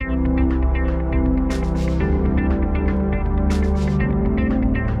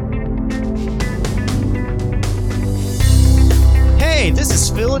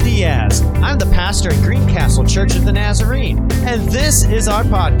Phil Diaz. I'm the pastor at Greencastle Church of the Nazarene, and this is our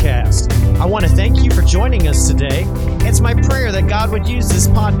podcast. I want to thank you for joining us today. It's my prayer that God would use this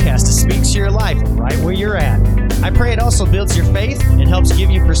podcast to speak to your life right where you're at. I pray it also builds your faith and helps give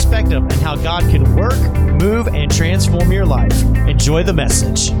you perspective on how God can work, move, and transform your life. Enjoy the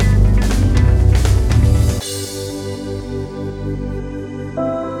message.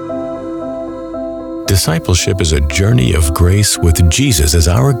 Discipleship is a journey of grace with Jesus as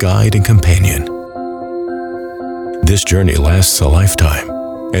our guide and companion. This journey lasts a lifetime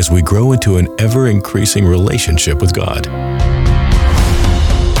as we grow into an ever-increasing relationship with God.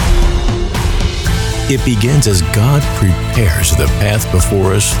 It begins as God prepares the path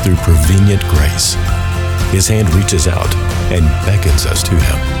before us through prevenient grace. His hand reaches out and beckons us to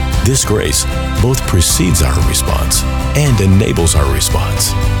Him. This grace both precedes our response and enables our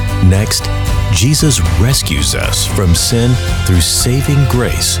response. Next, Jesus rescues us from sin through saving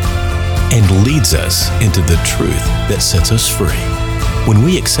grace and leads us into the truth that sets us free. When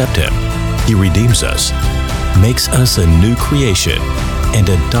we accept Him, He redeems us, makes us a new creation, and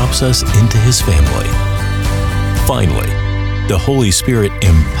adopts us into His family. Finally, the Holy Spirit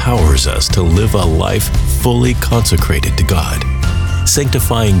empowers us to live a life fully consecrated to God.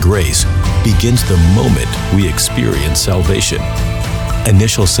 Sanctifying grace begins the moment we experience salvation.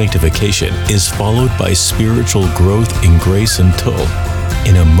 Initial sanctification is followed by spiritual growth in grace until,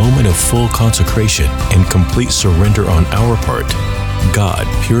 in a moment of full consecration and complete surrender on our part, God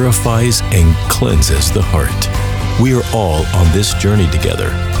purifies and cleanses the heart. We are all on this journey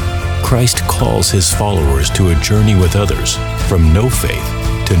together. Christ calls His followers to a journey with others, from no faith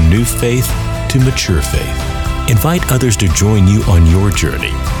to new faith to mature faith. Invite others to join you on your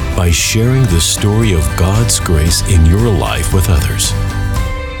journey by sharing the story of God's grace in your life with others.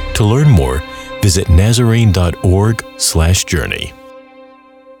 To learn more, visit nazarene.org/journey.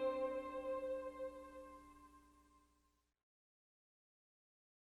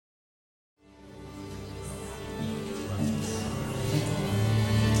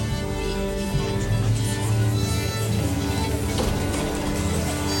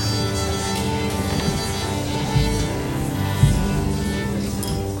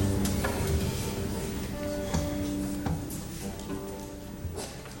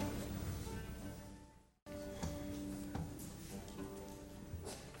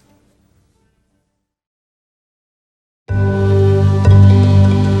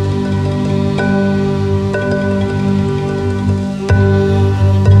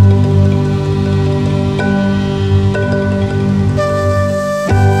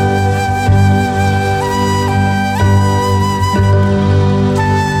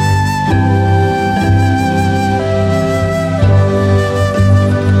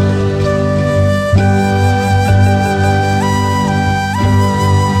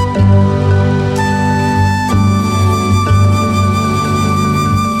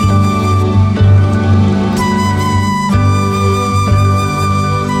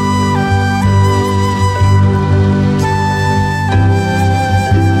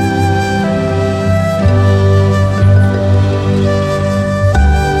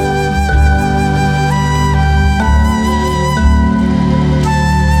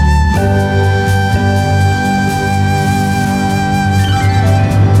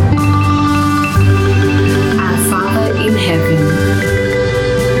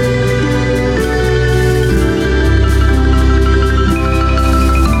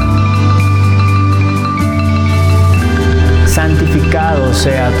 Santificado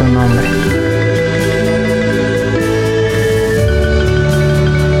sea tu nombre.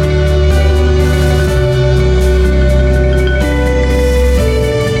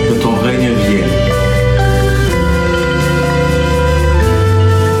 Que ton règne vienne.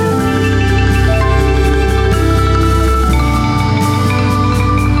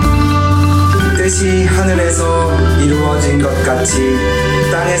 뜻이 하늘에서 이루어진 것 같이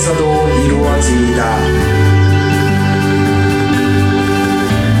땅에서도 이루어지이다.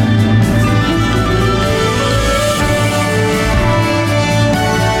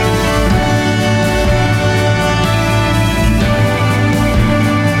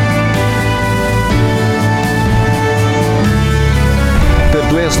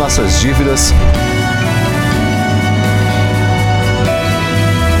 Perdoe as nossas dívidas.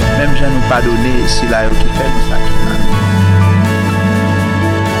 Même já nous pardonner si là eu que fait nous sacrifier.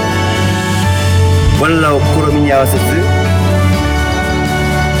 Wallahu kuruminya wasatu.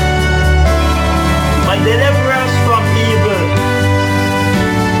 My deliverance from evil.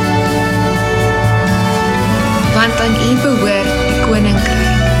 Want aan U behoort die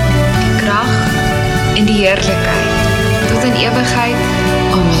koninkryk, die krag en die heerlikheid tot in ewigheid.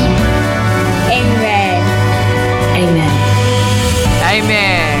 Amen.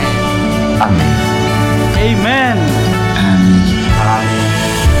 Amen. Amen. Amen.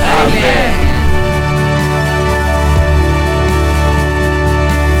 Amen.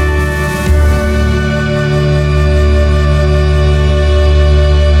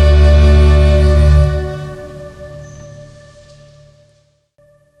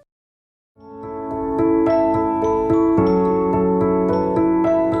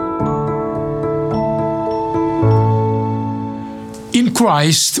 In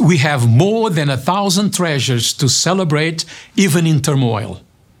Christ, we have more than 1,000 treasures to celebrate, even in turmoil.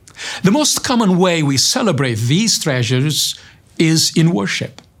 The most common way we celebrate these treasures is in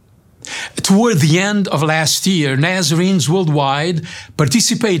worship. Toward the end of last year, Nazarenes worldwide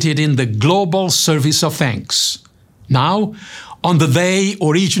participated in the global service of thanks. Now, on the day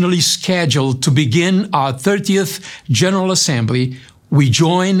originally scheduled to begin our 30th General Assembly, we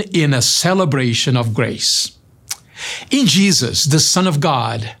join in a celebration of grace. In Jesus, the Son of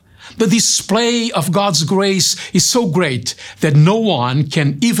God, the display of God's grace is so great that no one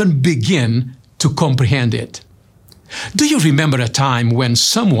can even begin to comprehend it. Do you remember a time when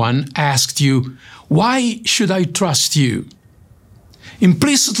someone asked you, "Why should I trust you?"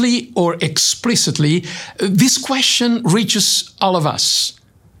 Implicitly or explicitly, this question reaches all of us.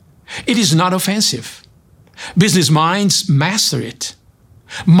 It is not offensive. Business minds master it.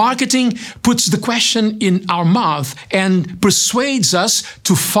 Marketing puts the question in our mouth and persuades us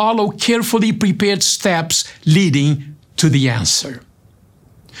to follow carefully prepared steps leading to the answer.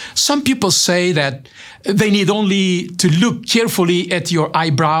 Some people say that they need only to look carefully at your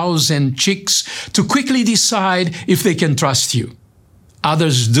eyebrows and cheeks to quickly decide if they can trust you.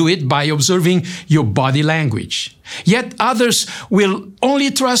 Others do it by observing your body language. Yet others will only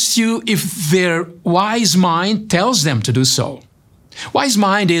trust you if their wise mind tells them to do so. Wise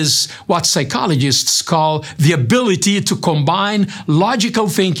mind is what psychologists call the ability to combine logical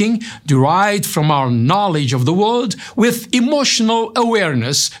thinking derived from our knowledge of the world with emotional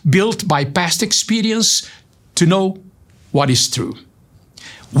awareness built by past experience to know what is true.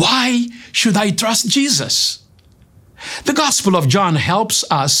 Why should I trust Jesus? The Gospel of John helps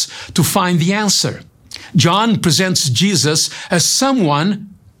us to find the answer. John presents Jesus as someone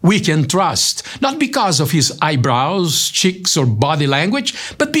we can trust, not because of his eyebrows, cheeks, or body language,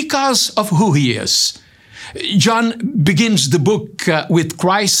 but because of who he is. John begins the book with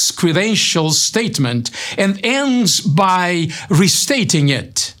Christ's credential statement and ends by restating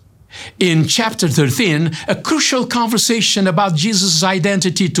it. In chapter 13, a crucial conversation about Jesus'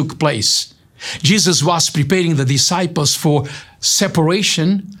 identity took place. Jesus was preparing the disciples for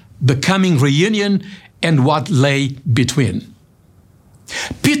separation, the coming reunion, and what lay between.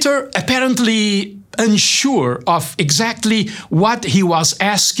 Peter, apparently unsure of exactly what he was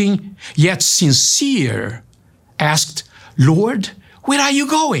asking, yet sincere, asked, "Lord, where are you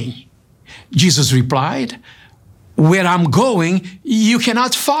going?" Jesus replied, "Where I'm going, you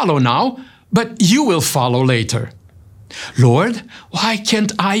cannot follow now, but you will follow later." "Lord, why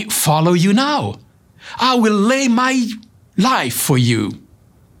can't I follow you now? I will lay my life for you."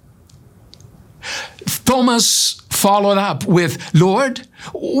 Thomas followed up with, "Lord,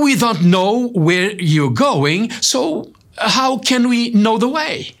 we don't know where you're going, so how can we know the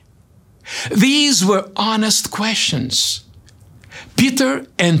way?" These were honest questions. Peter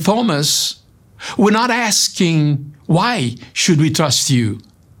and Thomas were not asking, "Why should we trust you?"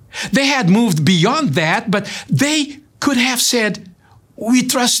 They had moved beyond that, but they could have said, "We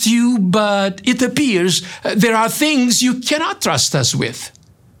trust you, but it appears there are things you cannot trust us with."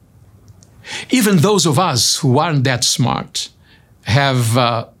 Even those of us who aren't that smart have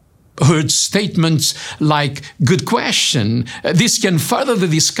heard statements like, "Good question, this can further the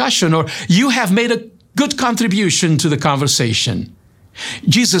discussion," or "You have made a good contribution to the conversation."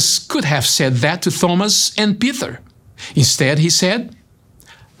 Jesus could have said that to Thomas and Peter. Instead, he said,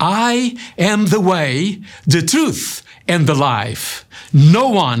 "I am the way, the truth, and the life. No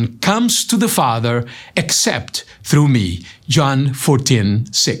one comes to the Father except through me." John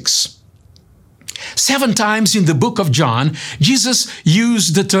 14:6. 7 times in the book of John, Jesus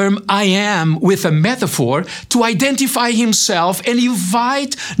used the term "I am" with a metaphor to identify himself and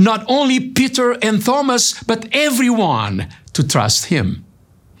invite not only Peter and Thomas, but everyone to trust him.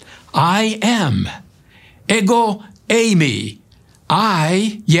 I am. Ego eimi.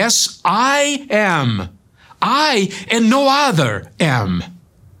 I, yes, I am. I and no other am.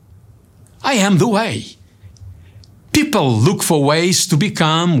 I am the way. People look for ways to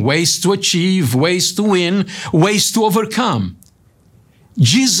become, ways to achieve, ways to win, ways to overcome.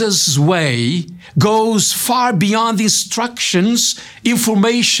 Jesus' way goes far beyond instructions,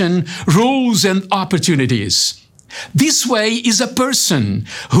 information, rules, and opportunities. This way is a person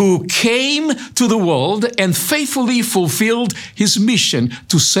who came to the world and faithfully fulfilled his mission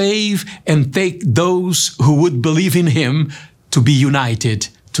to save and take those who would believe in him to be united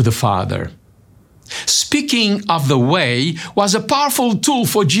to the Father. Speaking of the way was a powerful tool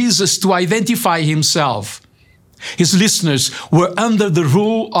for Jesus to identify himself. His listeners were under the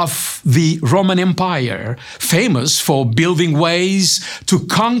rule of the Roman Empire, famous for building ways to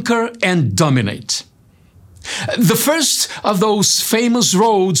conquer and dominate. The first of those famous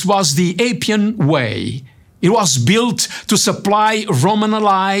roads was the Appian Way. It was built to supply Roman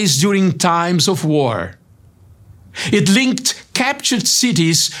allies during times of war. It linked captured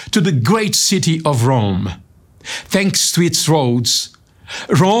cities to the great city of Rome. Thanks to its roads,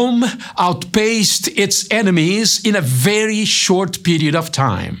 Rome outpaced its enemies in a very short period of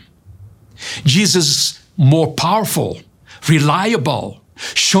time. Jesus' more powerful, reliable,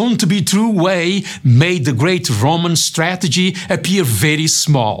 shown to be true way made the great Roman strategy appear very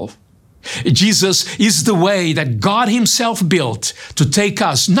small. Jesus is the way that God himself built to take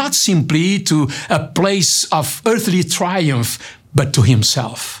us not simply to a place of earthly triumph, but to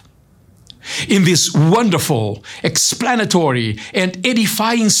himself. In this wonderful, explanatory, and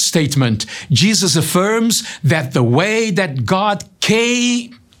edifying statement, Jesus affirms that the way that God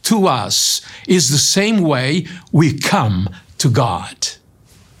came to us is the same way we come to God.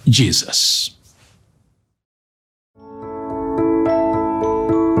 Jesus.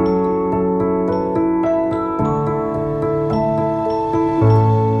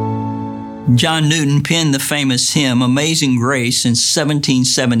 John Newton penned the famous hymn, Amazing Grace, in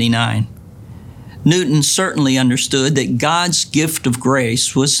 1779. Newton certainly understood that God's gift of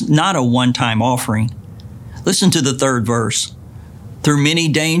grace was not a one-time offering. Listen to the third verse. Through many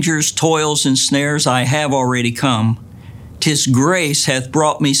dangers, toils, and snares I have already come. 'Tis grace hath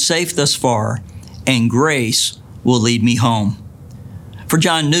brought me safe thus far, and grace will lead me home. For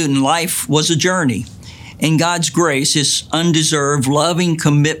John Newton, life was a journey, and God's grace, his undeserved, loving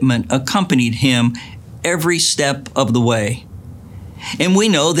commitment, accompanied him every step of the way. And we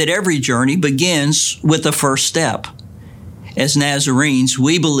know that every journey begins with the first step. As Nazarenes,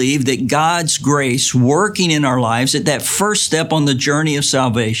 we believe that God's grace working in our lives at that first step on the journey of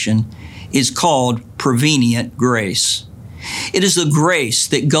salvation is called prevenient grace. It is the grace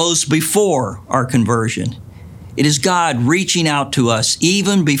that goes before our conversion. It is God reaching out to us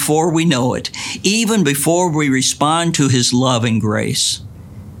even before we know it, even before we respond to his love and grace.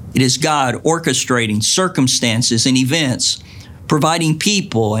 It is God orchestrating circumstances and events, providing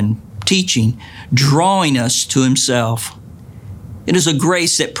people and teaching, drawing us to himself. It is a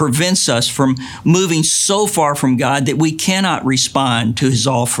grace that prevents us from moving so far from God that we cannot respond to his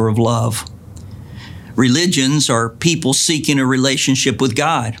offer of love. Religions are people seeking a relationship with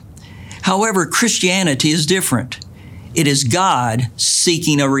God. However, Christianity is different. It is God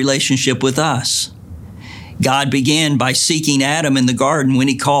seeking a relationship with us. God began by seeking Adam in the garden when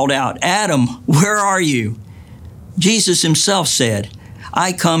he called out, "Adam, where are you?" Jesus himself said,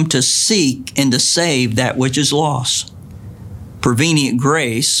 "I come to seek and to save that which is lost." Prevenient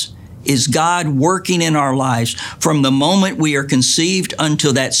grace is God working in our lives from the moment we are conceived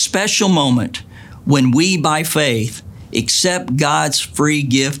until that special moment when we, by faith, accept God's free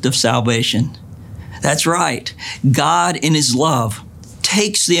gift of salvation. That's right. God, in his love,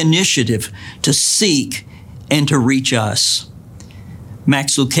 takes the initiative to seek and to reach us.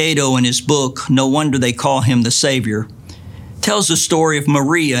 Max Lucado, in his book, No Wonder They Call Him the Savior, tells the story of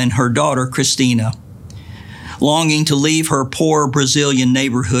Maria and her daughter, Christina. Longing to leave her poor Brazilian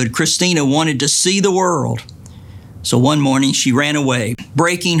neighborhood, Christina wanted to see the world. So one morning she ran away,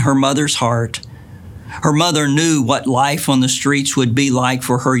 breaking her mother's heart. Her mother knew what life on the streets would be like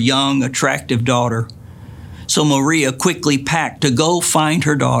for her young, attractive daughter. So Maria quickly packed to go find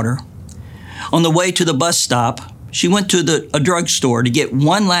her daughter. On the way to the bus stop, she went to a drugstore to get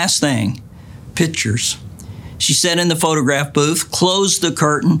one last thing, pictures. She sat in the photograph booth, closed the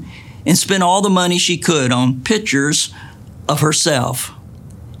curtain, and spent all the money she could on pictures of herself.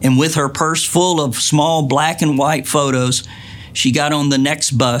 And with her purse full of small black and white photos, she got on the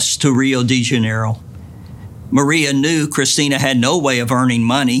next bus to Rio de Janeiro. Maria knew Christina had no way of earning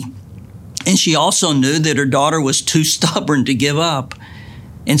money, and she also knew that her daughter was too stubborn to give up.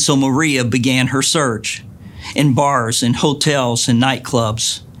 And so Maria began her search in bars and hotels and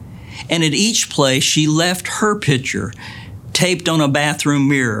nightclubs. And at each place, she left her picture taped on a bathroom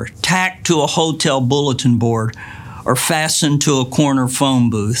mirror, tacked to a hotel bulletin board, or fastened to a corner phone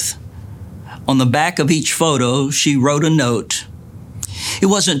booth. On the back of each photo, she wrote a note. It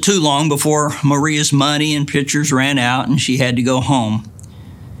wasn't too long before Maria's money and pictures ran out and she had to go home.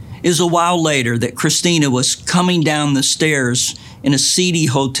 It was a while later that Christina was coming down the stairs in a seedy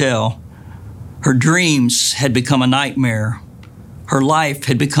hotel. Her dreams had become a nightmare. Her life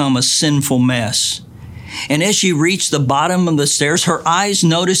had become a sinful mess. And as she reached the bottom of the stairs, her eyes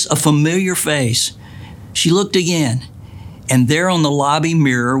noticed a familiar face. She looked again, and there on the lobby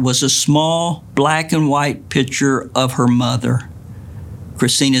mirror was a small black and white picture of her mother.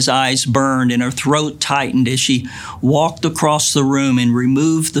 Christina's eyes burned and her throat tightened as she walked across the room and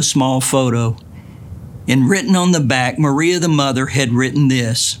removed the small photo. And written on the back, Maria the mother had written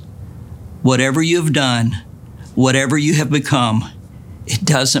this: "Whatever you have done, whatever you have become, it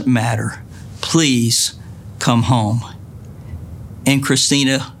doesn't matter. Please come home." And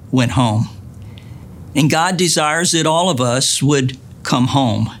Christina went home. And God desires that all of us would come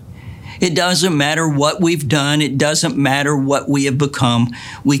home. It doesn't matter what we've done. It doesn't matter what we have become.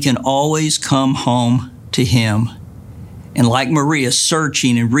 We can always come home to Him. And like Maria,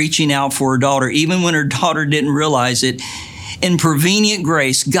 searching and reaching out for her daughter, even when her daughter didn't realize it, in prevenient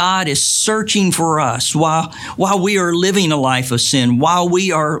grace, God is searching for us while we are living a life of sin, while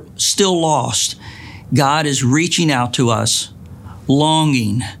we are still lost. God is reaching out to us,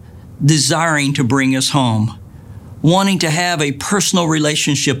 longing, desiring to bring us home, wanting to have a personal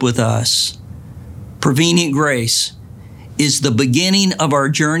relationship with us. Prevenient grace is the beginning of our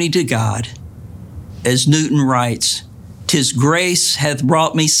journey to God. As Newton writes, "'Tis grace hath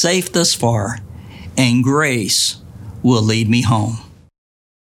brought me safe thus far, and grace will lead me home."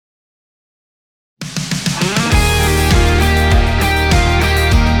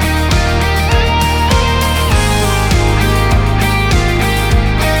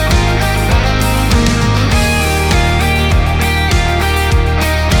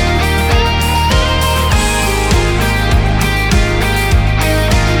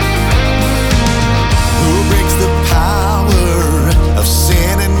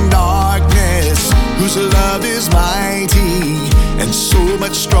 Whose love is mighty and so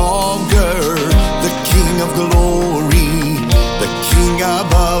much stronger, the King of glory, the King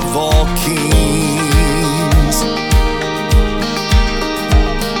above all kings,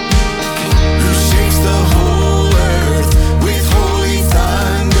 who shakes the whole earth with holy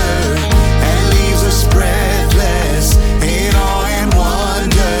thunder and leaves us breathless in awe and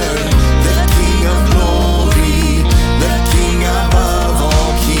wonder, the King of glory, the King above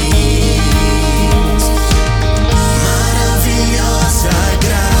all kings. The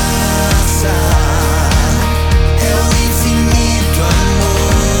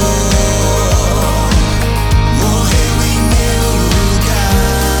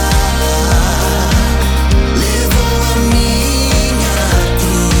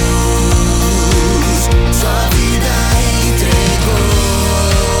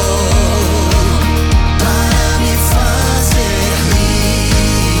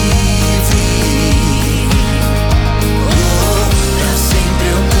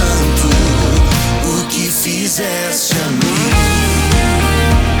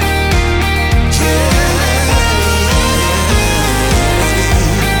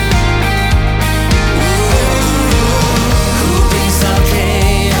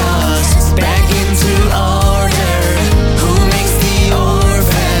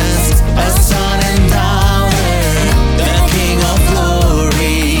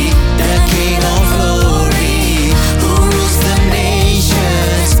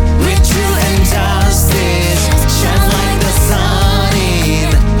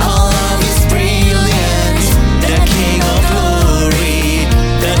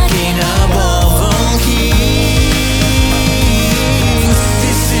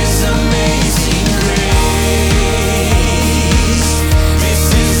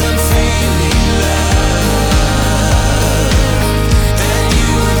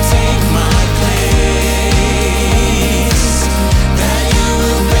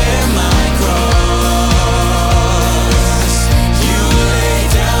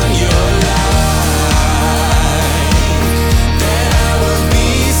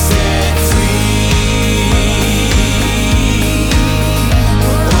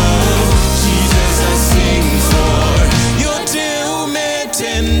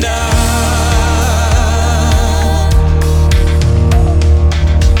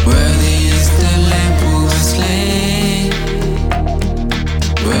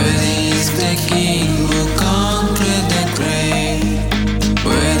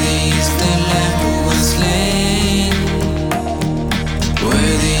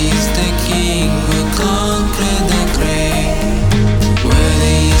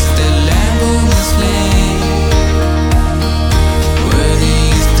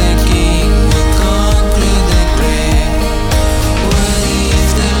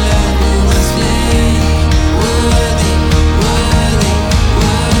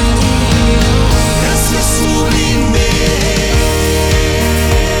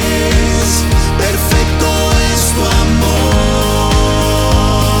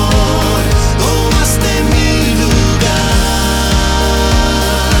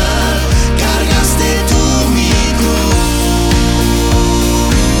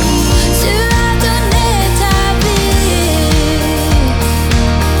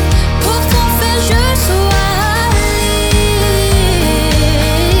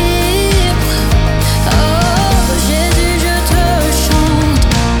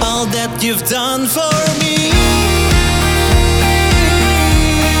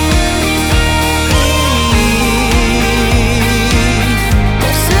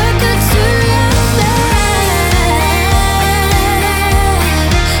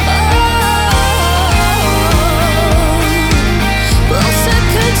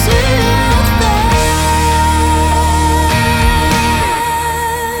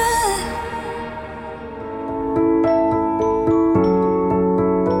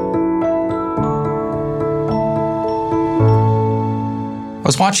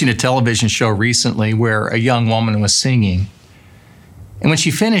watching a television show recently where a young woman was singing. And when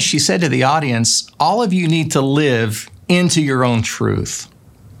she finished, she said to the audience, all of you need to live into your own truth.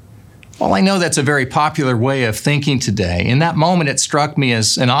 Well, I know that's a very popular way of thinking today. In that moment, it struck me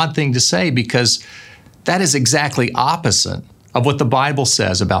as an odd thing to say because that is exactly opposite of what the Bible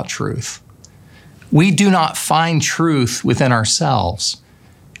says about truth. We do not find truth within ourselves,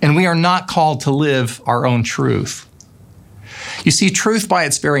 and we are not called to live our own truth. You see, truth by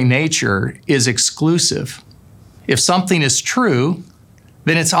its very nature is exclusive. If something is true,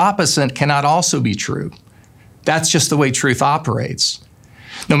 then its opposite cannot also be true. That's just the way truth operates,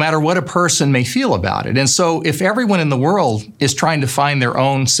 no matter what a person may feel about it. And so if everyone in the world is trying to find their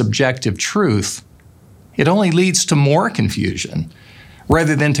own subjective truth, it only leads to more confusion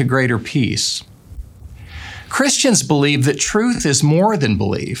rather than to greater peace. Christians believe that truth is more than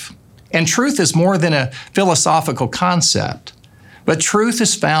belief, and truth is more than a philosophical concept, but truth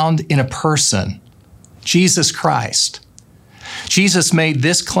is found in a person, Jesus Christ. Jesus made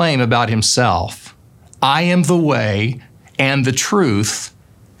this claim about himself: I am the way and the truth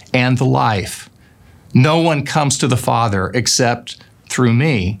and the life. No one comes to the Father except through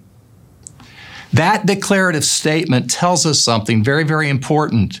me. That declarative statement tells us something very, very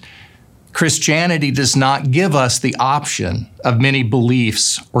important. Christianity does not give us the option of many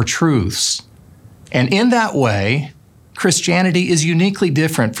beliefs or truths. And in that way, Christianity is uniquely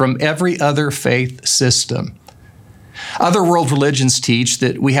different from every other faith system. Other world religions teach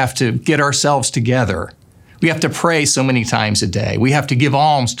that we have to get ourselves together. We have to pray so many times a day. We have to give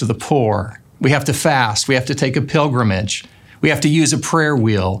alms to the poor. We have to fast. We have to take a pilgrimage. We have to use a prayer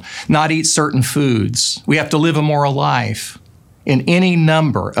wheel, not eat certain foods. We have to live a moral life, and any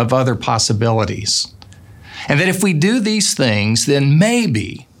number of other possibilities. And that if we do these things, then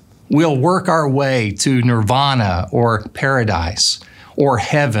maybe we'll work our way to nirvana or paradise or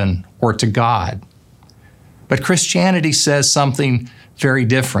heaven or to God. But Christianity says something very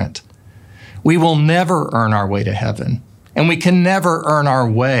different. We will never earn our way to heaven, and we can never earn our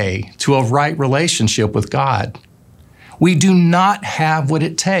way to a right relationship with God. We do not have what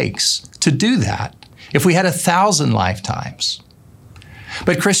it takes to do that if we had 1,000 lifetimes.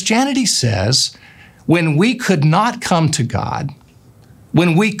 But Christianity says when we could not come to God,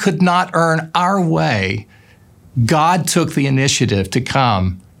 when we could not earn our way, God took the initiative to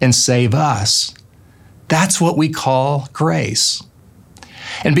come and save us. That's what we call grace.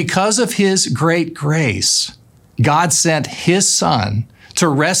 And because of his great grace, God sent his Son to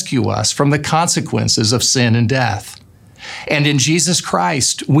rescue us from the consequences of sin and death. And in Jesus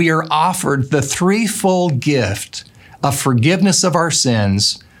Christ, we are offered the threefold gift of forgiveness of our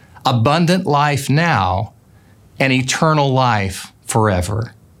sins, abundant life now, and eternal life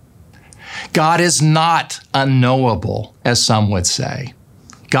forever. God is not unknowable, as some would say.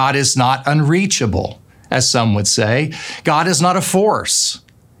 God is not unreachable, as some would say. God is not a force.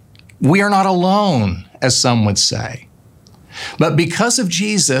 We are not alone, as some would say. But because of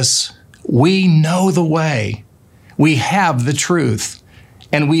Jesus, we know the way, we have the truth,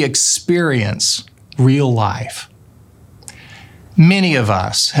 and we experience real life. Many of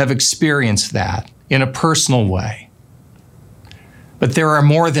us have experienced that in a personal way. But there are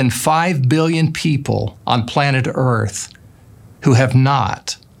more than 5 billion people on planet Earth who have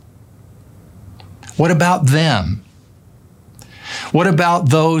not. What about them? What about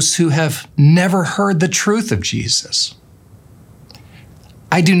those who have never heard the truth of Jesus?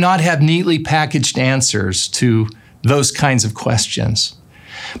 I do not have neatly packaged answers to those kinds of questions,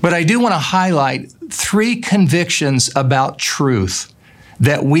 but I do want to highlight 3 convictions about truth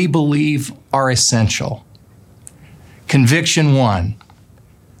that we believe are essential. Conviction 1,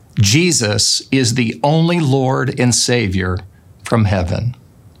 Jesus is the only Lord and Savior from heaven.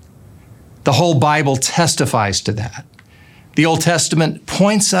 The whole Bible testifies to that. The Old Testament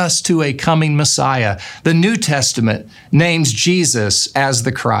points us to a coming Messiah. The New Testament names Jesus as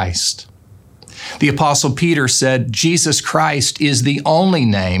the Christ. The Apostle Peter said, Jesus Christ is the only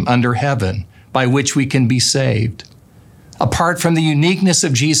name under heaven by which we can be saved. Apart from the uniqueness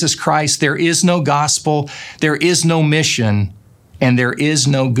of Jesus Christ, there is no gospel, there is no mission, and there is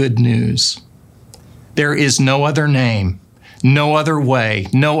no good news. There is no other name, no other way,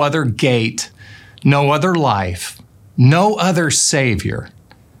 no other gate, no other life, no other Savior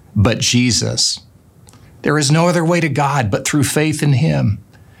but Jesus. There is no other way to God but through faith in him.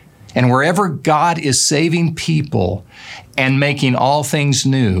 And wherever God is saving people and making all things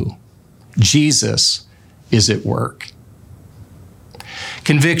new, Jesus is at work.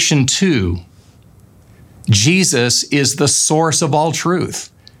 Conviction 2, Jesus is the source of all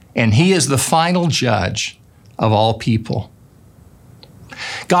truth, and he is the final judge of all people.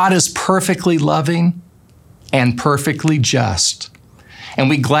 God is perfectly loving and perfectly just. And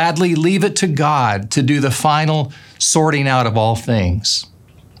we gladly leave it to God to do the final sorting out of all things.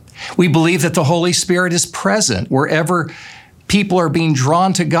 We believe that the Holy Spirit is present wherever people are being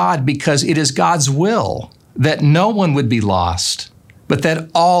drawn to God, because it is God's will that no one would be lost, but that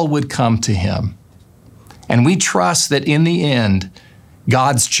all would come to Him. And we trust that in the end,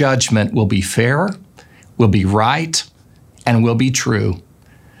 God's judgment will be fair, will be right, and will be true.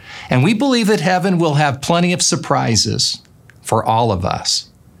 And we believe that heaven will have plenty of surprises for all of us.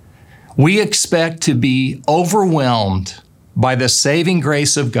 We expect to be overwhelmed by the saving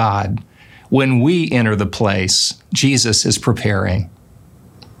grace of God when we enter the place Jesus is preparing.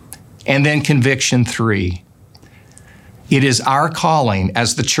 And then conviction 3. It is our calling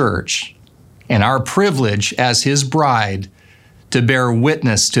as the church and our privilege as His bride to bear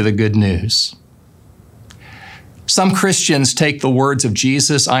witness to the good news. Some Christians take the words of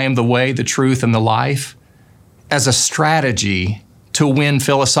Jesus, "I am the way, the truth, and the life," as a strategy to win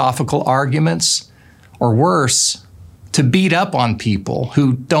philosophical arguments, or worse, to beat up on people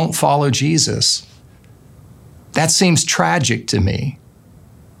who don't follow Jesus. That seems tragic to me.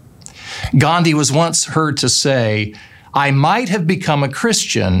 Gandhi was once heard to say, "I might have become a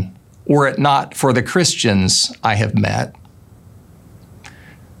Christian were it not for the Christians I have met."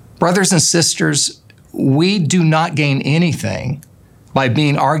 Brothers and sisters, we do not gain anything by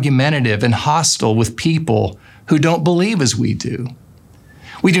being argumentative and hostile with people who don't believe as we do.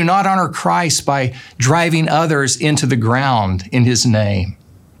 We do not honor Christ by driving others into the ground in His name.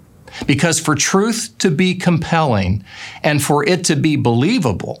 Because for truth to be compelling and for it to be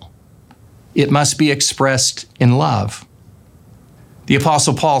believable, it must be expressed in love. The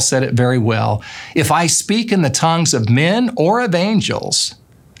Apostle Paul said it very well. "If I speak in the tongues of men or of angels,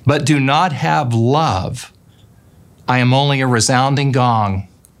 but do not have love, I am only a resounding gong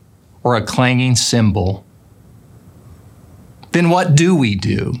or a clanging cymbal." Then what do we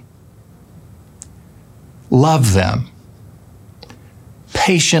do? Love them.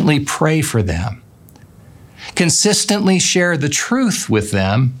 Patiently pray for them. Consistently share the truth with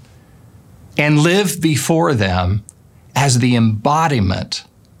them and live before them as the embodiment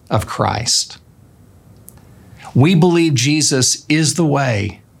of Christ. We believe Jesus is the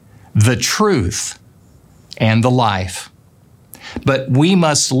way, the truth, and the life. But we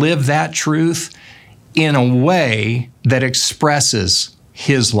must live that truth in a way that expresses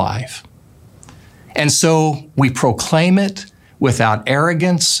His life. And so we proclaim it without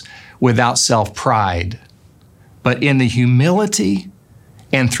arrogance, without self-pride, but in the humility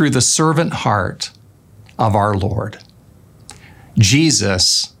and through the servant heart of our Lord.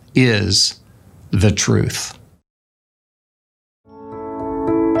 Jesus is the truth.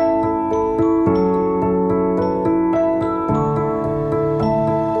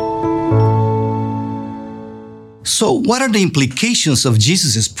 So, what are the implications of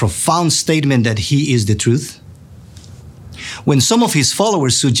Jesus' profound statement that He is the truth? When some of His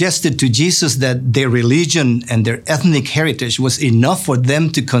followers suggested to Jesus that their religion and their ethnic heritage was enough for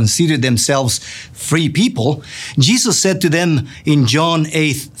them to consider themselves free people, Jesus said to them in John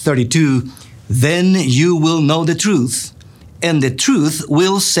 8:32, "Then you will know the truth, and the truth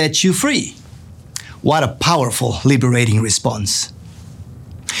will set you free." What a powerful, liberating response.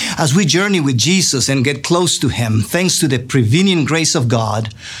 As we journey with Jesus and get close to Him, thanks to the prevenient grace of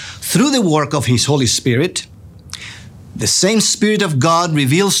God, through the work of His Holy Spirit, the same Spirit of God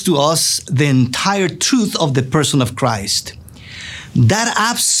reveals to us the entire truth of the person of Christ. That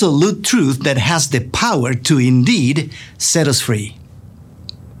absolute truth that has the power to indeed set us free.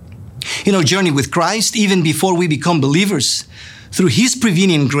 In our journey with Christ, even before we become believers, through His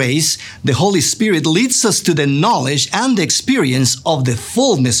prevenient grace, the Holy Spirit leads us to the knowledge and the experience of the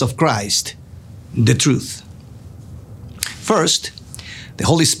fullness of Christ, the truth. First, the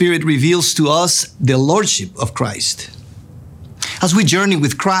Holy Spirit reveals to us the Lordship of Christ. As we journey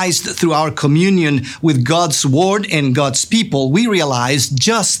with Christ through our communion with God's Word and God's people, we realize,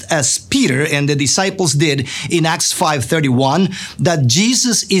 just as Peter and the disciples did in Acts 5:31, that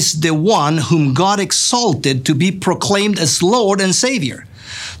Jesus is the one whom God exalted to be proclaimed as Lord and Savior,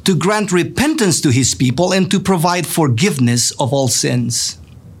 to grant repentance to His people and to provide forgiveness of all sins.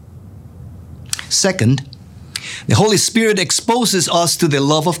 Second, the Holy Spirit exposes us to the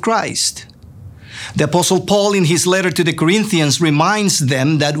love of Christ. The Apostle Paul, in his letter to the Corinthians, reminds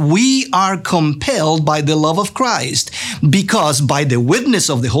them that we are compelled by the love of Christ, because by the witness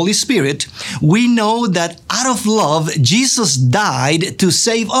of the Holy Spirit, we know that out of love, Jesus died to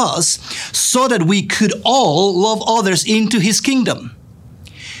save us so that we could all love others into His kingdom.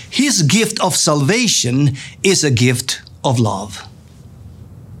 His gift of salvation is a gift of love.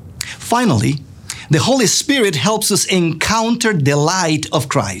 Finally, the Holy Spirit helps us encounter the light of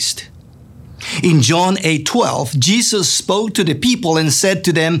Christ. In John 8:12, Jesus spoke to the people and said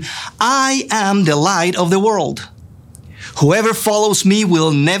to them, "I am the light of the world. Whoever follows me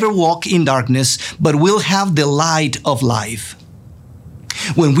will never walk in darkness, but will have the light of life."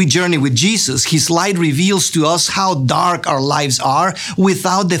 When we journey with Jesus, His light reveals to us how dark our lives are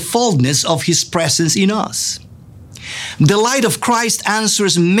without the fullness of His presence in us. The light of Christ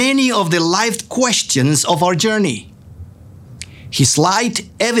answers many of the life questions of our journey. His light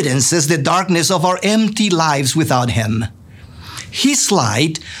evidences the darkness of our empty lives without Him. His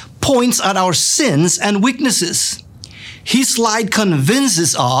light points at our sins and weaknesses. His light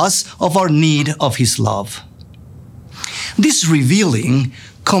convinces us of our need of His love. This revealing,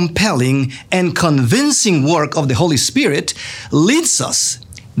 compelling, and convincing work of the Holy Spirit leads us,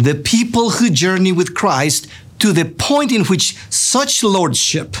 the people who journey with Christ, to the point in which such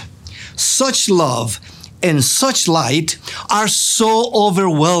lordship, such love, and such light are so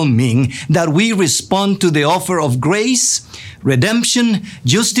overwhelming that we respond to the offer of grace, redemption,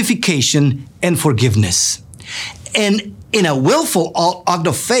 justification, and forgiveness. And in a willful act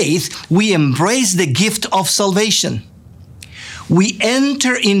of faith, we embrace the gift of salvation. We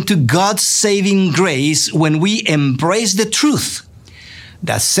enter into God's saving grace when we embrace the truth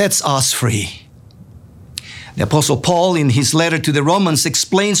that sets us free. The Apostle Paul, in his letter to the Romans,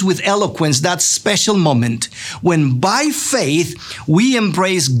 explains with eloquence that special moment when by faith we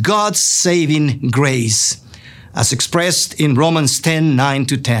embrace God's saving grace, as expressed in Romans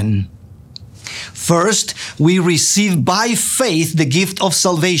 10:9-10. First, we receive by faith the gift of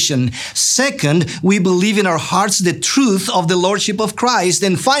salvation. Second, we believe in our hearts the truth of the Lordship of Christ.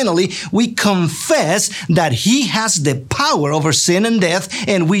 And finally, we confess that He has the power over sin and death,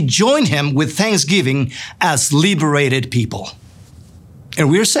 and we join Him with thanksgiving as liberated people. And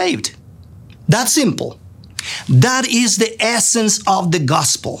we're saved. That's simple. That is the essence of the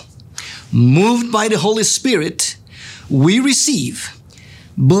gospel. Moved by the Holy Spirit, we receive,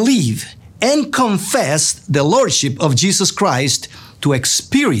 believe, and confess the Lordship of Jesus Christ to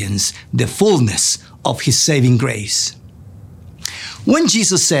experience the fullness of His saving grace. When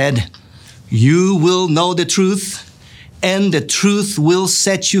Jesus said, "You will know the truth, and the truth will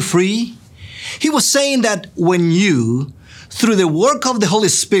set you free," He was saying that when you, through the work of the Holy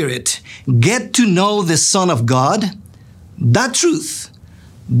Spirit, get to know the Son of God, that truth,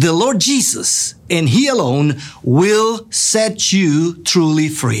 the Lord Jesus, and He alone, will set you truly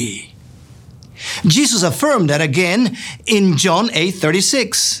free. Jesus affirmed that again in John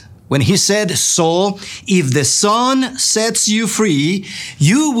 8:36, when He said, "So if the Son sets you free,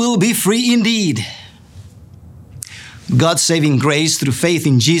 you will be free indeed." God's saving grace through faith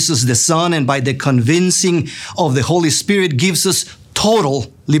in Jesus the Son and by the convincing of the Holy Spirit gives us total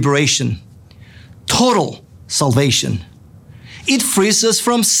liberation, total salvation. It frees us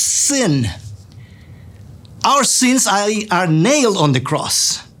from sin. Our sins are nailed on the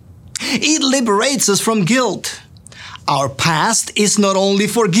cross. It liberates us from guilt. Our past is not only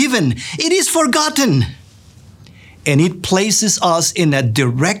forgiven, it is forgotten. And it places us in a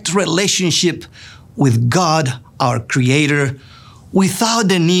direct relationship with God, our Creator, without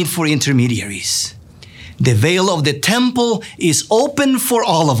the need for intermediaries. The veil of the temple is open for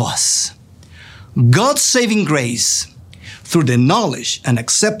all of us. God's saving grace, through the knowledge and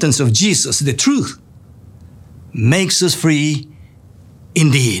acceptance of Jesus, the truth, makes us free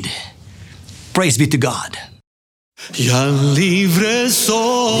indeed. Praise be to God. Ya libre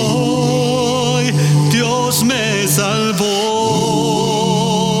soy, Dios me salvó,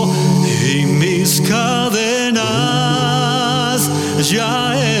 y mis cadenas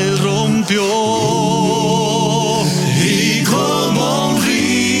ya Él rompió, y como un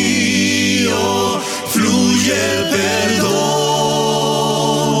río fluye el perdón,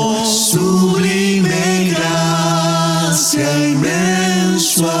 sublime gracia,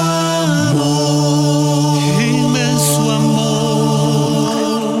 inmenso amor.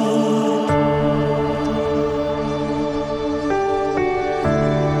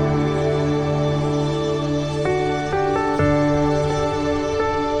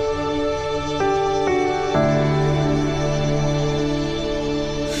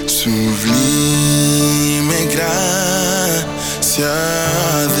 Sublime gracia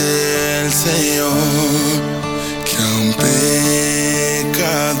del Señor, que a un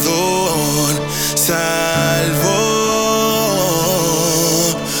pecador salvó.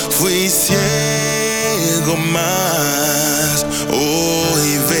 Fui ciego, mas hoy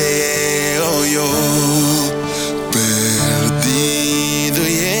veo yo, perdido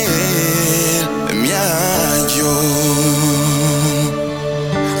y Él me halló.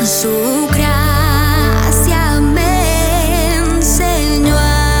 So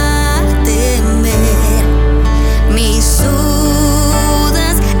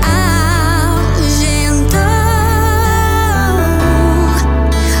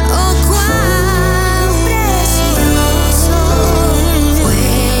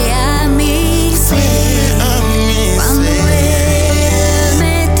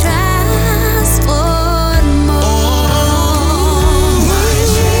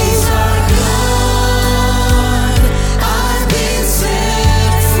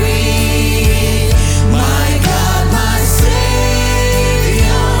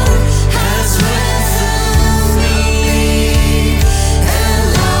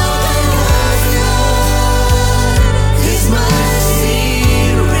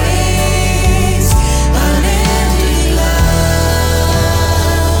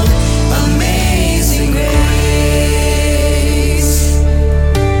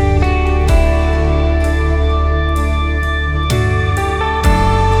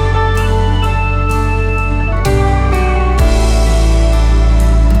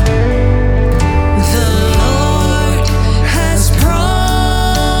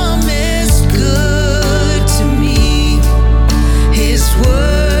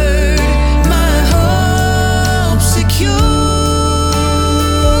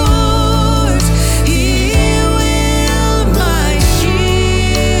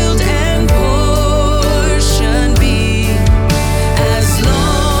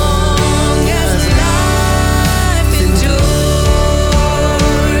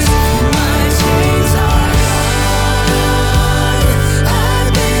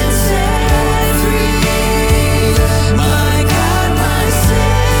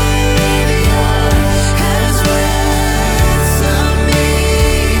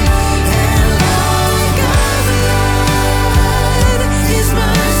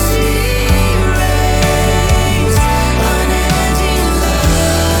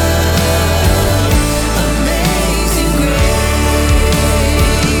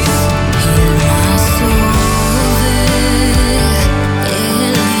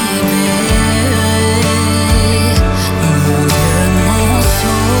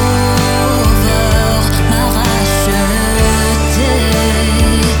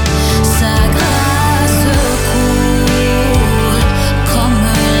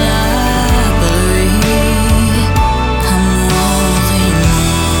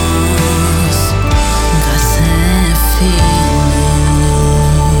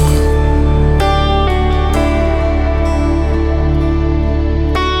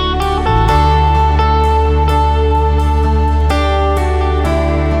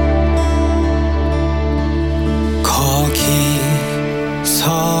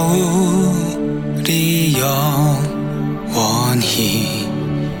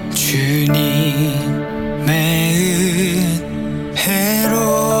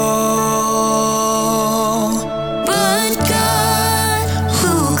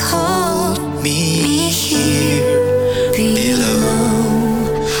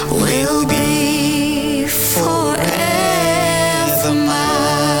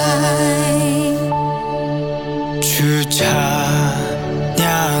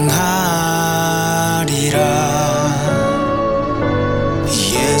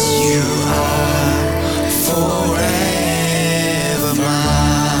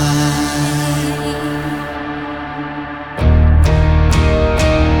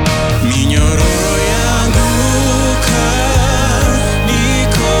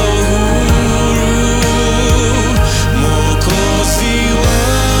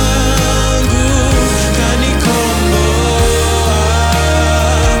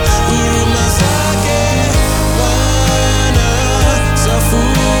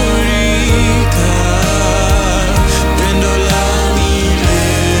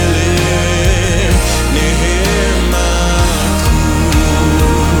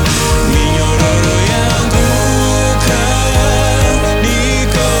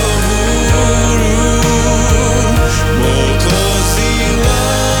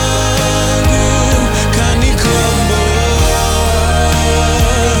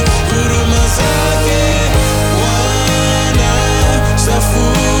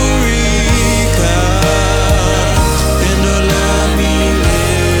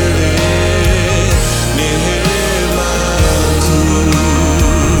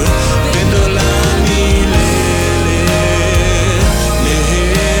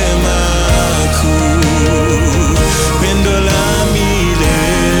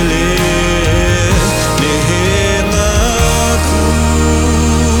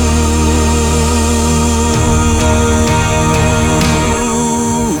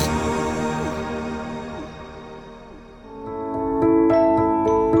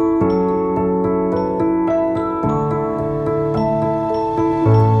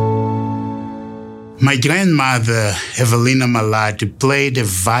My grandmother, Evelina Malati, played a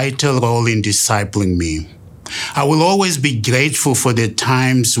vital role in discipling me. I will always be grateful for the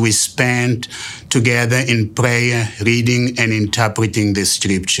times we spent together in prayer, reading, and interpreting the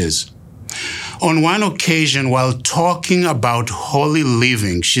scriptures. On one occasion, while talking about holy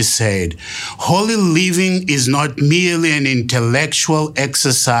living, she said, "Holy living is not merely an intellectual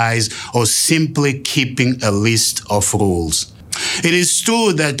exercise or simply keeping a list of rules. It is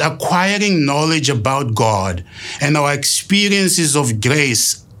true that acquiring knowledge about God and our experiences of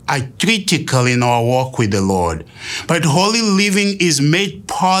grace are critical in our walk with the Lord. But holy living is made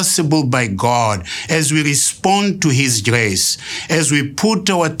possible by God as we respond to His grace, as we put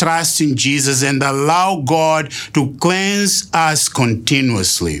our trust in Jesus and allow God to cleanse us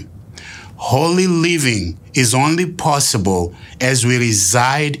continuously. Holy living is only possible as we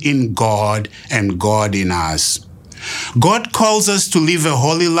reside in God and God in us. God calls us to live a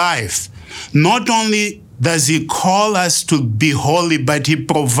holy life. Not only does He call us to be holy, but He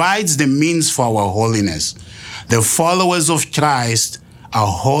provides the means for our holiness. The followers of Christ are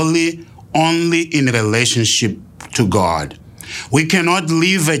holy only in relationship to God. We cannot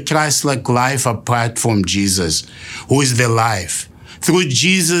live a Christ-like life apart from Jesus, who is the life. Through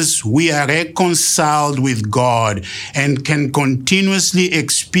Jesus, we are reconciled with God and can continuously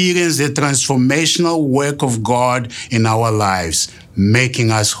experience the transformational work of God in our lives, making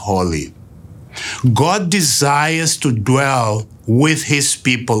us holy. God desires to dwell with His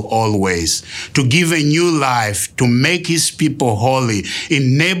people always, to give a new life, to make His people holy,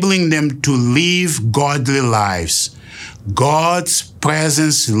 enabling them to live godly lives. God's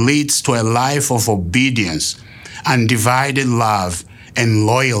presence leads to a life of obedience, undivided love, and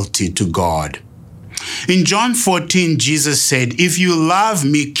loyalty to God. In John 14, Jesus said, "If you love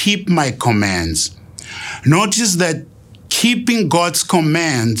me, keep my commands." Notice that keeping God's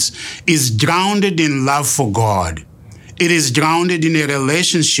commands is grounded in love for God. It is grounded in a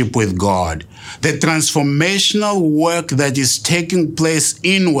relationship with God. The transformational work that is taking place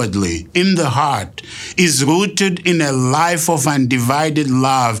inwardly, in the heart, is rooted in a life of undivided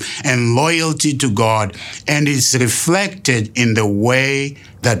love and loyalty to God, and is reflected in the way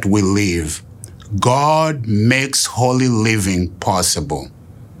that we live. God makes holy living possible.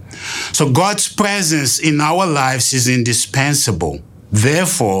 So God's presence in our lives is indispensable.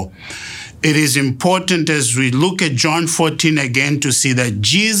 Therefore, it is important as we look at John 14 again to see that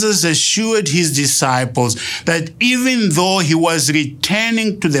Jesus assured His disciples that even though He was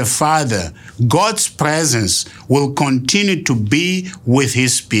returning to the Father, God's presence will continue to be with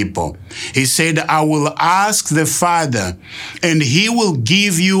His people. He said, "I will ask the Father, and He will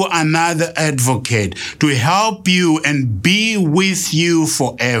give you another advocate to help you and be with you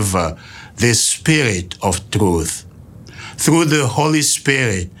forever, the Spirit of truth." Through the Holy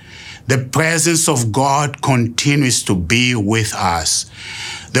Spirit, the presence of God continues to be with us.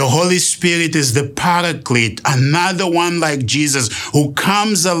 The Holy Spirit is the Paraclete, another one like Jesus, who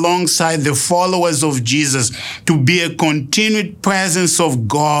comes alongside the followers of Jesus to be a continued presence of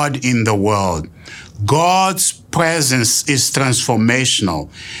God in the world. God's presence is transformational.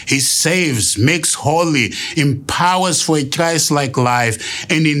 He saves, makes holy, empowers for a Christ-like life,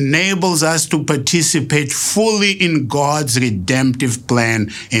 and enables us to participate fully in God's redemptive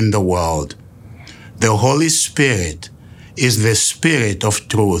plan in the world. The Holy Spirit is the Spirit of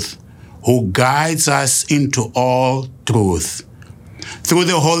truth, who guides us into all truth. Through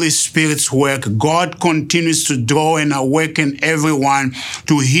the Holy Spirit's work, God continues to draw and awaken everyone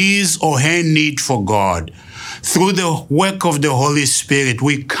to his or her need for God. Through the work of the Holy Spirit,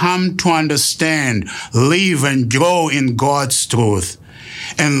 we come to understand, live, and grow in God's truth.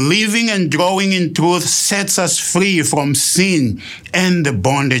 And living and growing in truth sets us free from sin and the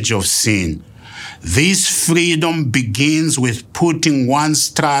bondage of sin. This freedom begins with putting one's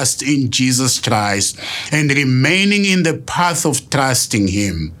trust in Jesus Christ and remaining in the path of trusting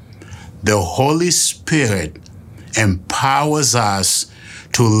Him. The Holy Spirit empowers us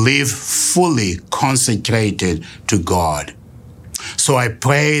to live fully consecrated to God. So I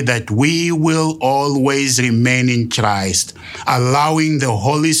pray that we will always remain in Christ, allowing the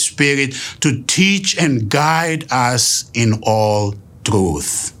Holy Spirit to teach and guide us in all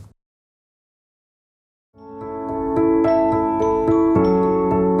truth.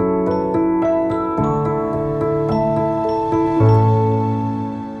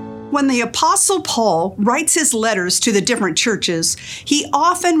 When the Apostle Paul writes his letters to the different churches, he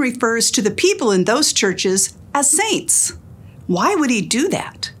often refers to the people in those churches as saints. Why would he do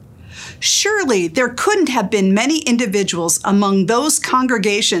that? Surely there couldn't have been many individuals among those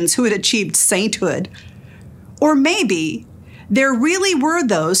congregations who had achieved sainthood. Or maybe There really were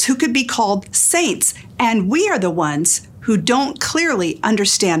those who could be called saints, and we are the ones who don't clearly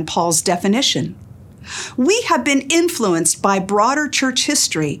understand Paul's definition. We have been influenced by broader church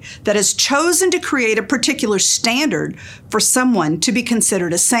history that has chosen to create a particular standard for someone to be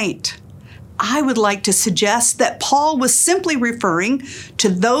considered a saint. I would like to suggest that Paul was simply referring to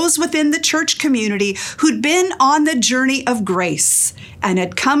those within the church community who'd been on the journey of grace and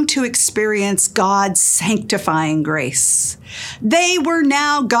had come to experience God's sanctifying grace. They were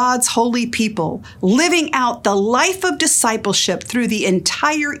now God's holy people, living out the life of discipleship through the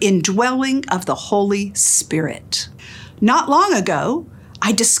entire indwelling of the Holy Spirit. Not long ago,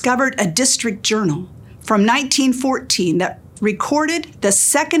 I discovered a district journal from 1914 that recorded the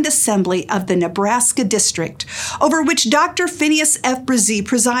Second Assembly of the Nebraska District, over which Dr. Phineas F. Bresee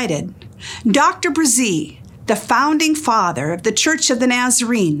presided. Dr. Bresee, the founding father of the Church of the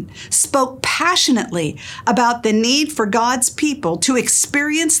Nazarene, spoke passionately about the need for God's people to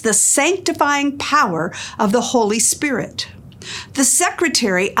experience the sanctifying power of the Holy Spirit. The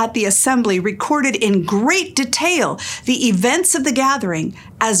secretary at the assembly recorded in great detail the events of the gathering,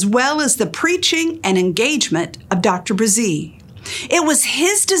 as well as the preaching and engagement of Dr. Bresee. It was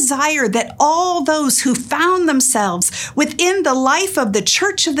his desire that all those who found themselves within the life of the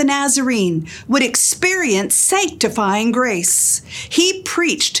Church of the Nazarene would experience sanctifying grace. He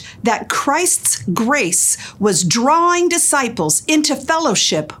preached that Christ's grace was drawing disciples into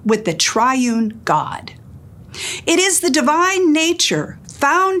fellowship with the triune God. It is the divine nature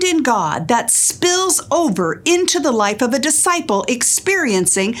found in God that spills over into the life of a disciple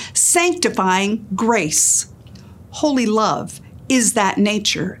experiencing sanctifying grace. Holy love is that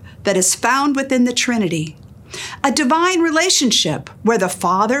nature that is found within the Trinity. A divine relationship where the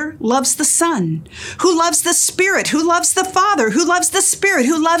Father loves the Son, who loves the Spirit, who loves the Father, who loves the Spirit,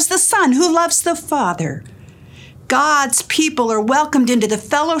 who loves the Son, who loves the Father. God's people are welcomed into the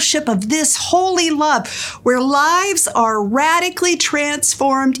fellowship of this holy love, where lives are radically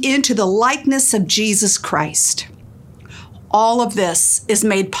transformed into the likeness of Jesus Christ. All of this is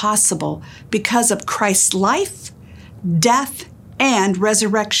made possible because of Christ's life, death, and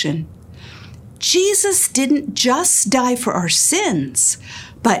resurrection. Jesus didn't just die for our sins,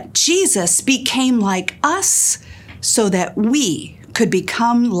 but Jesus became like us so that we could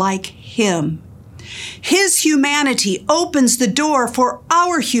become like him. His humanity opens the door for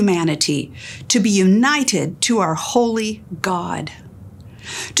our humanity to be united to our holy God.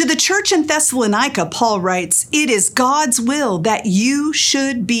 To the church in Thessalonica, Paul writes, "It is God's will that you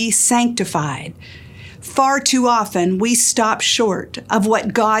should be sanctified." Far too often, we stop short of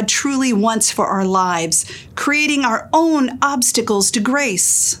what God truly wants for our lives, creating our own obstacles to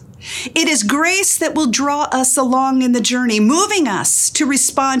grace. It is grace that will draw us along in the journey, moving us to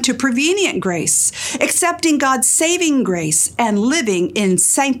respond to prevenient grace, accepting God's saving grace, and living in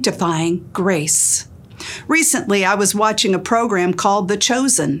sanctifying grace. Recently, I was watching a program called The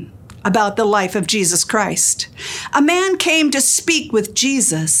Chosen, about the life of Jesus Christ. A man came to speak with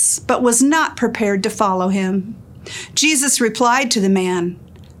Jesus, but was not prepared to follow him. Jesus replied to the man,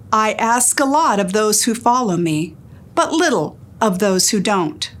 "I ask a lot of those who follow me, but little of those who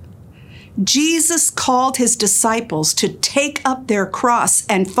don't." Jesus called his disciples to take up their cross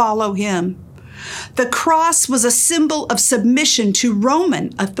and follow him. The cross was a symbol of submission to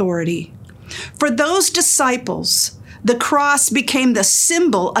Roman authority. For those disciples, the cross became the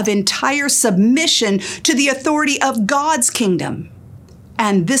symbol of entire submission to the authority of God's kingdom.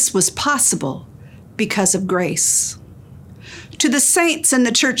 And this was possible because of grace. To the saints in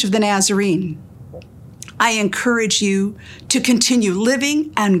the Church of the Nazarene, I encourage you to continue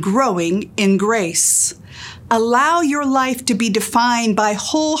living and growing in grace. Allow your life to be defined by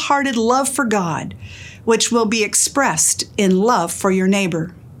wholehearted love for God, which will be expressed in love for your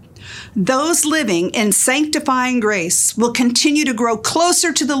neighbor. Those living in sanctifying grace will continue to grow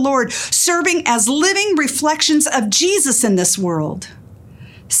closer to the Lord, serving as living reflections of Jesus in this world.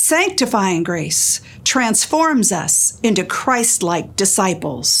 Sanctifying grace transforms us into Christ-like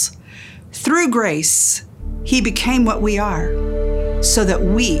disciples. Through grace, he became what we are, so that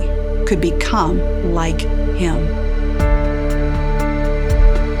we could become like him.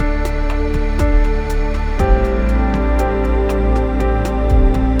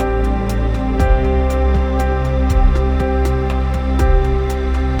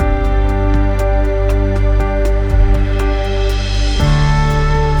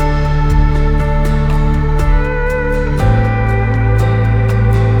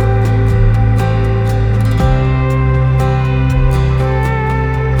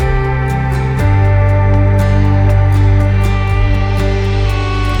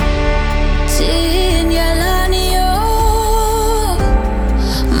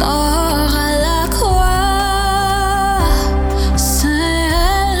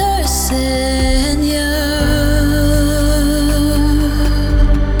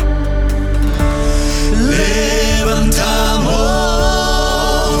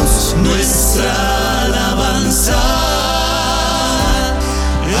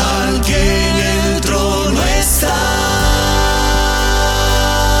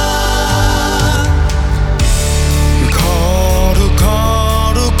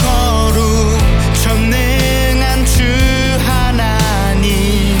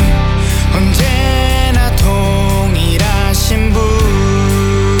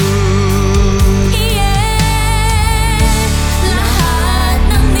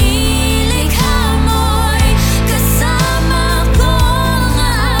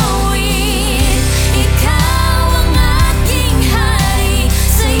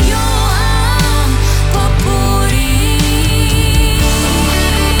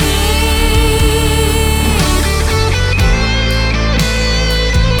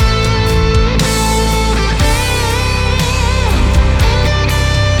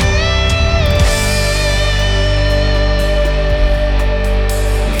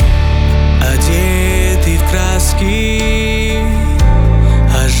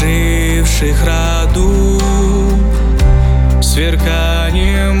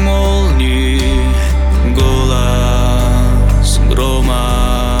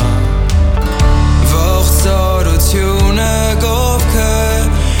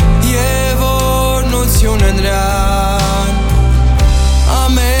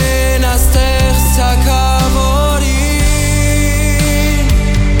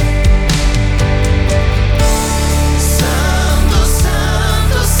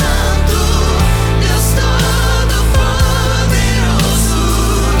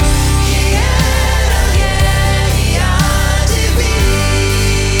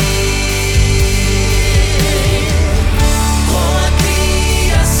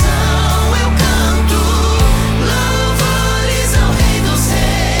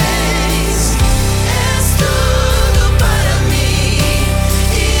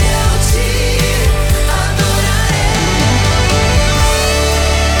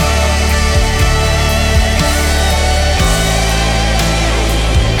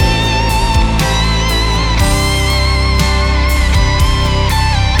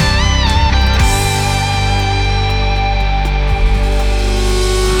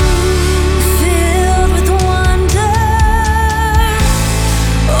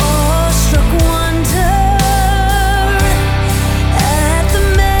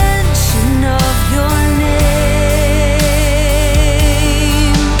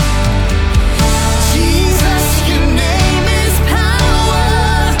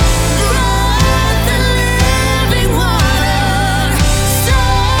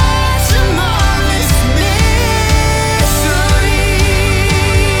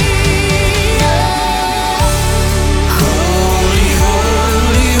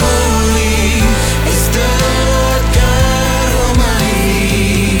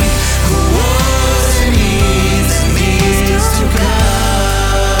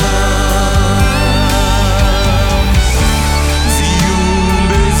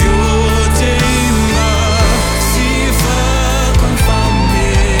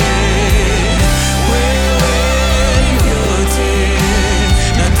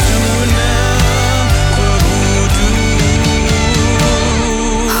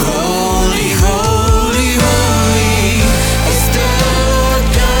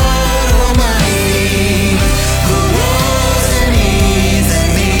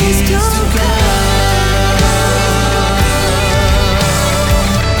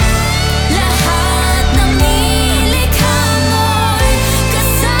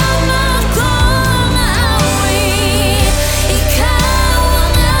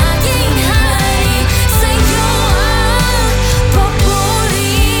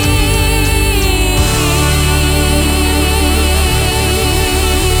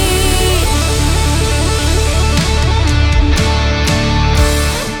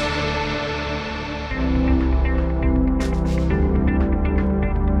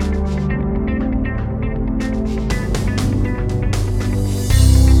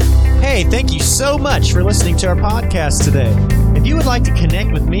 Hey, thank you so much for listening to our podcast today. If you would like to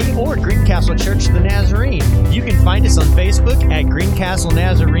connect with me or Greencastle Church of the Nazarene, you can find us on Facebook at Greencastle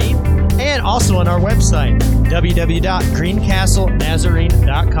Nazarene and also on our website,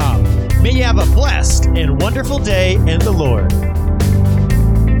 www.greencastlenazarene.com. May you have a blessed and wonderful day in the Lord.